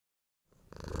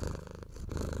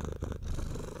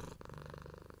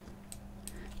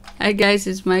Hi guys,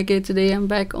 it's Maaike. Today I'm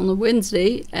back on a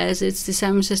Wednesday as it's the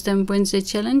Simon Says Stamp Wednesday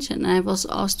challenge and I was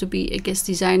asked to be a guest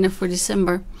designer for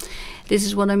December. This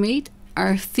is what I made.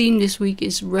 Our theme this week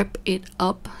is wrap it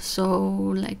up, so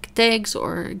like tags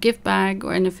or gift bag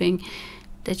or anything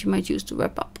that you might use to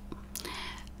wrap up.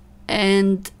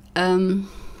 And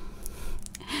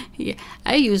yeah,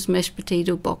 I use mashed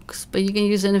potato box, but you can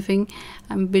use anything.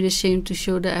 I'm a bit ashamed to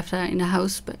show that after in the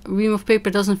house, but a ream of paper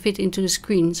doesn't fit into the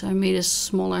screen, so I made a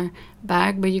smaller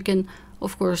bag, but you can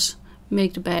of course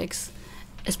make the bags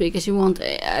as big as you want,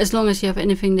 as long as you have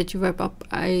anything that you wrap up.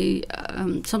 I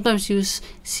sometimes use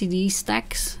CD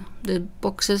stacks, the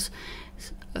boxes,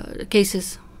 the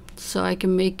cases, so I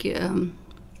can make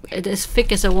it as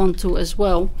thick as I want to as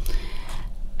well.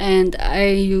 And I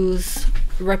use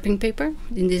wrapping paper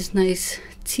in this nice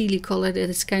tealy color that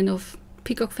is kind of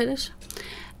peacock feathers,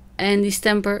 and the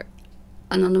stamper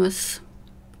anonymous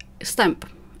stamp.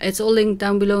 It's all linked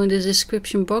down below in the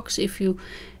description box. If you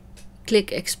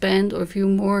click expand or view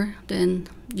more, then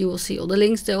you will see all the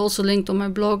links. They're also linked on my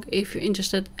blog if you're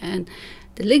interested, and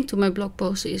the link to my blog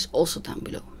post is also down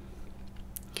below.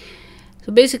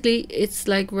 So basically it's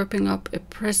like wrapping up a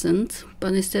present,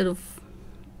 but instead of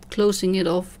closing it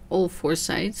off all 4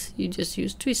 sides, you just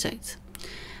use 3 sides.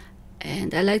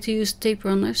 And I like to use tape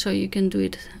runner so you can do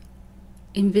it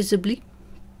invisibly,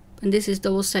 and this is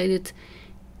double-sided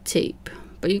tape,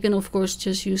 but you can of course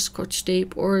just use scotch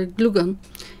tape or glue gun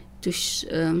to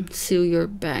seal your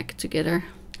bag together.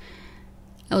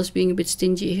 I was being a bit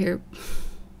stingy here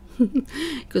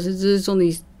because there's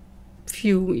only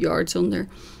few yards on there,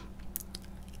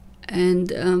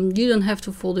 and you don't have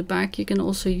to fold it back. You can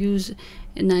also use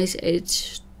a nice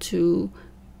edge to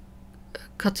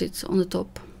cut it on the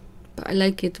top, but I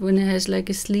like it when it has like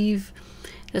a sleeve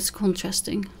that's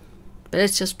contrasting, but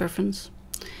that's just preference.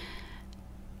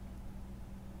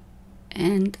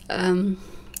 And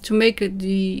to make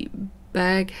the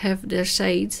bag have their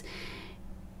sides,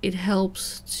 it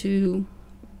helps to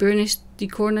burnish the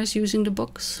corners using the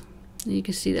box. And you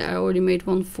can see that I already made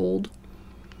one fold.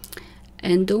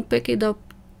 And don't pack it up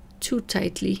too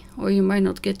tightly or you might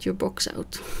not get your box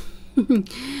out.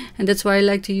 And that's why I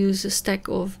like to use a stack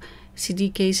of CD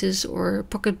cases or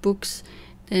pocket books.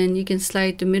 Then you can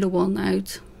slide the middle one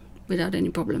out without any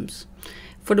problems.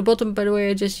 For the bottom, by the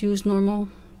way, I just use normal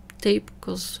tape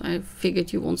because I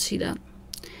figured you won't see that.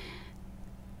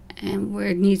 And where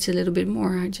it needs a little bit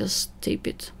more, I just tape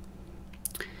it.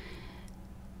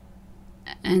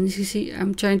 And as you see,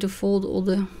 I'm trying to fold all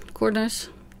the corners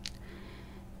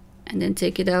and then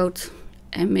take it out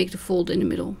and make the fold in the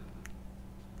middle.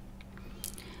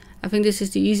 I think this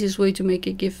is the easiest way to make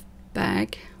a gift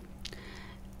bag,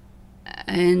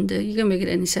 and you can make it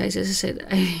any size, as I said,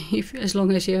 as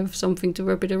long as you have something to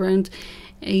wrap it around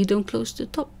and you don't close the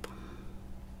top.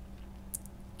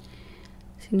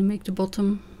 So you make the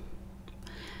bottom,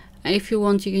 and if you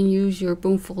want you can use your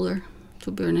bone folder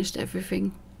to burnish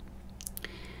everything.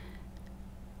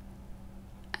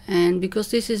 And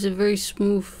because this is a very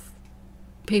smooth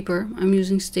paper, I'm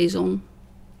using Stazon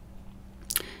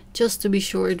just to be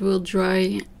sure it will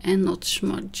dry and not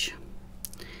smudge.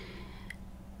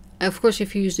 Of course,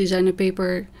 if you use designer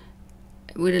paper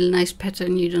with a nice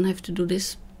pattern, you don't have to do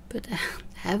this, but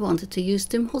I wanted to use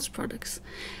Holtz products.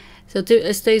 So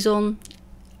Stazon,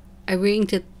 I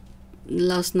re-inked it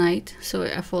last night, so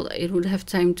I thought it would have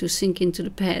time to sink into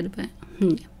the pad, but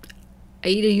I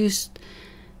either used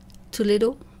too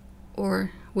little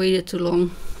or waited too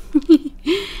long.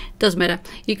 Doesn't matter.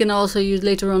 You can also use,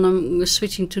 later on I'm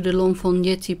switching to the long Fawn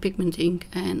Yeti pigment ink,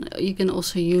 and you can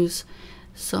also use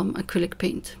some acrylic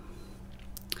paint.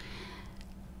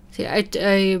 See,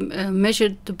 I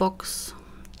measured the box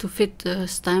to fit the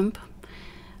stamp,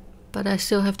 but I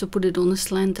still have to put it on a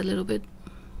slant a little bit.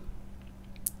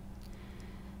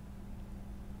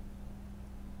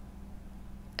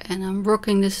 And I'm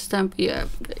rocking this stamp. Yeah,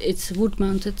 it's wood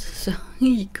mounted, so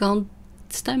you can't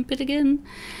stamp it again.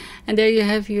 And there you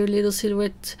have your little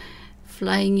silhouette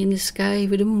flying in the sky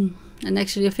with the moon. And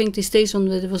actually I think the Stazon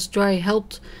that it was dry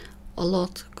helped a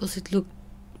lot because it looked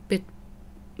a bit,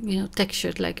 you know,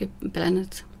 textured like a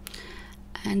planet.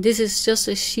 And this is just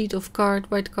a sheet of card,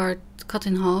 white card, cut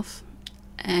in half,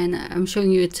 and I'm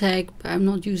showing you a tag, but I'm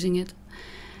not using it.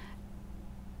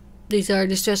 These are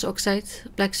Distress Oxide,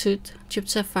 Black Soot, Chipped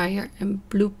Sapphire and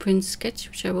Blueprint Sketch,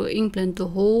 which I will ink blend the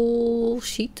whole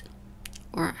sheet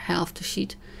or half the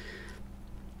sheet.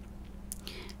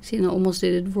 See, I almost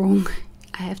did it wrong.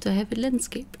 I have to have a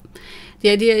landscape. The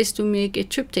idea is to make a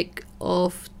triptych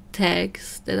of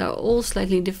tags that are all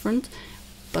slightly different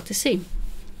but the same.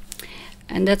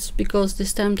 And that's because the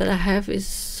stamp that I have is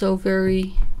so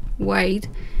very wide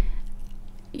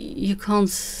you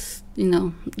can't, you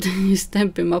know,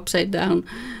 stamp him upside down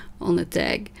on a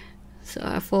tag. So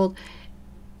I thought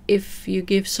if you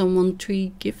give someone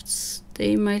 3 gifts,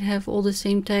 they might have all the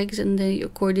same tags and they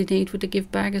coordinate with the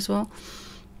gift bag as well.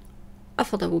 I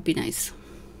thought that would be nice.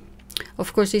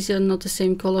 Of course, these are not the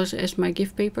same colors as my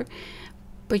gift paper,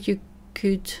 but you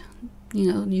could,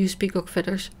 you know, use peacock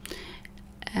feathers.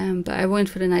 But I went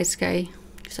for the night sky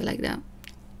because I like that,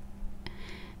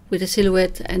 with a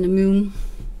silhouette and the moon.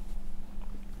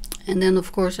 And then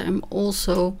of course I'm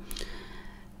also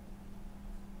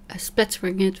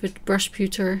splattering it with brush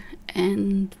pewter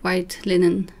and white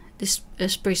linen, this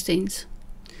spray stains,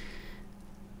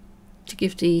 to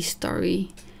give the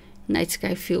starry night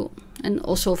sky feel, and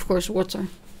also of course water.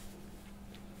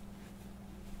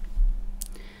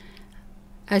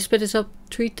 I sped this up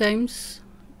 3 times,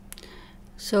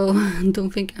 so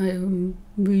don't think I'm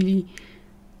really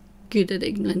good at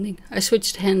ink blending. I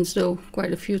switched hands though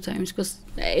quite a few times because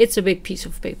it's a big piece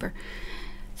of paper.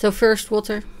 So first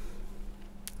water,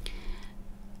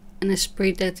 and I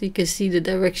sprayed that. You can see the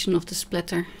direction of the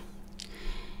splatter,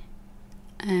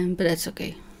 but that's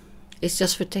okay. It's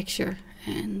just for texture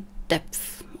and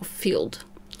depth of field.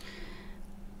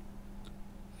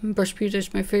 Brush pewter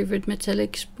is my favorite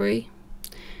metallic spray.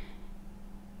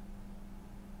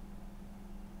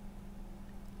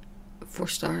 Four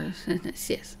stars,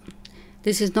 yes.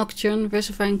 This is Nocturne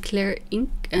Versamagic Clear ink,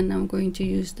 and I'm going to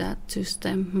use that to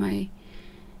stamp my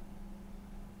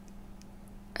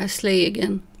sleigh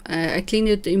again. I cleaned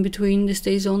it in between the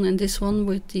Stazon and this one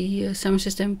with the Simon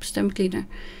Says stamp cleaner,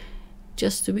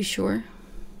 just to be sure.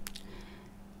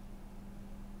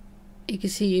 You can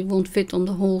see it won't fit on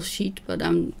the whole sheet, but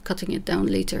I'm cutting it down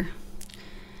later.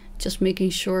 Just making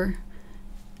sure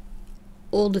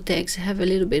all the tags have a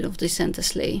little bit of the Santa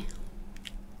sleigh.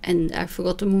 And I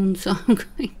forgot the moon, so I'm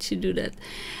going to do that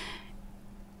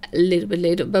a little bit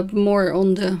later, but more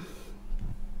on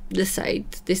the side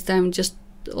this time, just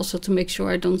also to make sure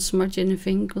I don't smudge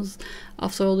anything, because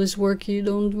after all this work you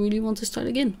don't really want to start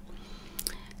again.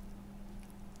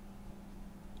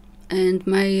 And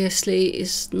my sleigh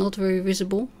is not very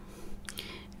visible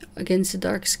against the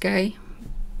dark sky,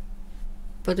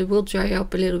 but it will dry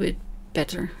up a little bit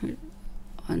better.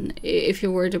 And if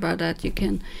you're worried about that, you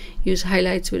can use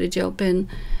highlights with a gel pen,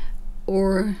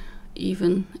 or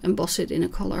even emboss it in a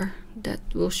color that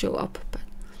will show up. But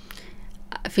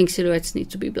I think silhouettes need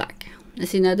to be black. I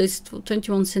see now this is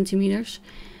 21 centimeters,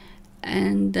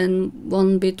 and then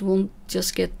one bit won't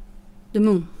just get the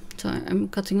moon. So I'm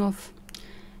cutting off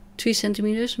 3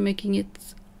 centimeters, making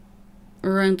it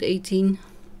around 18.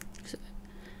 So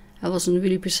I wasn't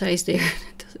really precise there,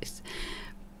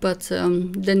 but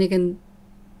then you can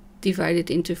divide it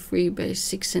into 3 by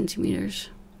 6 centimeters.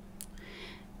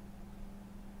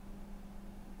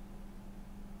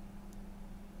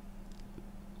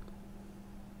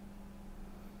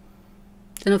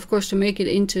 Then of course, to make it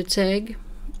into a tag,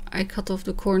 I cut off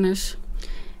the corners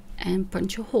and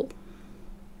punch a hole.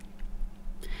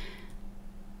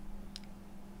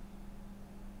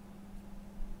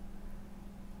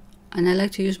 And I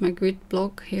like to use my grid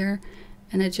block here,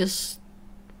 and I just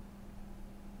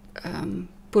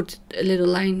put a little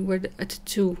line where at the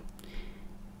 2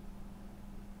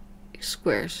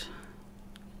 squares,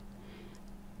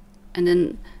 and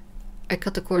then I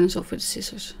cut the corners off with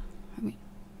scissors. I mean,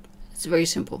 it's very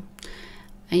simple,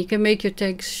 and you can make your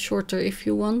tags shorter if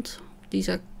you want. These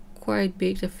are quite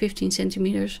big, they're 15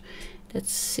 centimeters,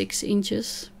 that's 6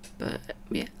 inches, but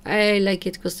yeah, I like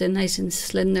it because they're nice and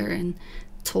slender and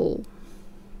tall.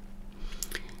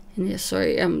 And yeah,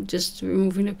 sorry, I'm just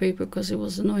removing the paper because it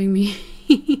was annoying me.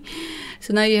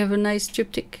 So now you have a nice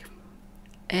triptych,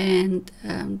 and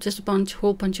just a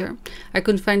hole puncher. I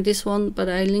couldn't find this one, but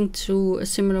I linked to a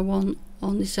similar one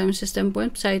on the Simon Says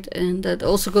website, and that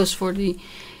also goes for the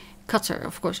cutter.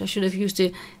 Of course, I should have used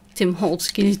the Tim Holtz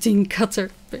guillotine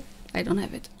cutter, but I don't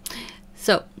have it.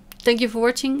 So thank you for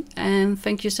watching, and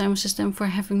thank you Simon Says for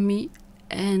having me.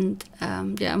 And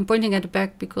yeah, I'm pointing at the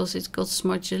back because it got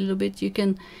smudged a little bit. You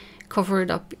can cover it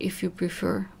up if you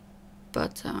prefer,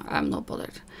 but I'm not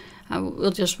bothered. I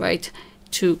will just write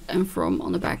to and from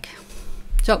on the back.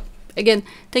 So again,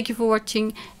 thank you for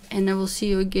watching, and I will see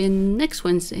you again next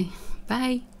Wednesday.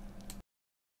 Bye.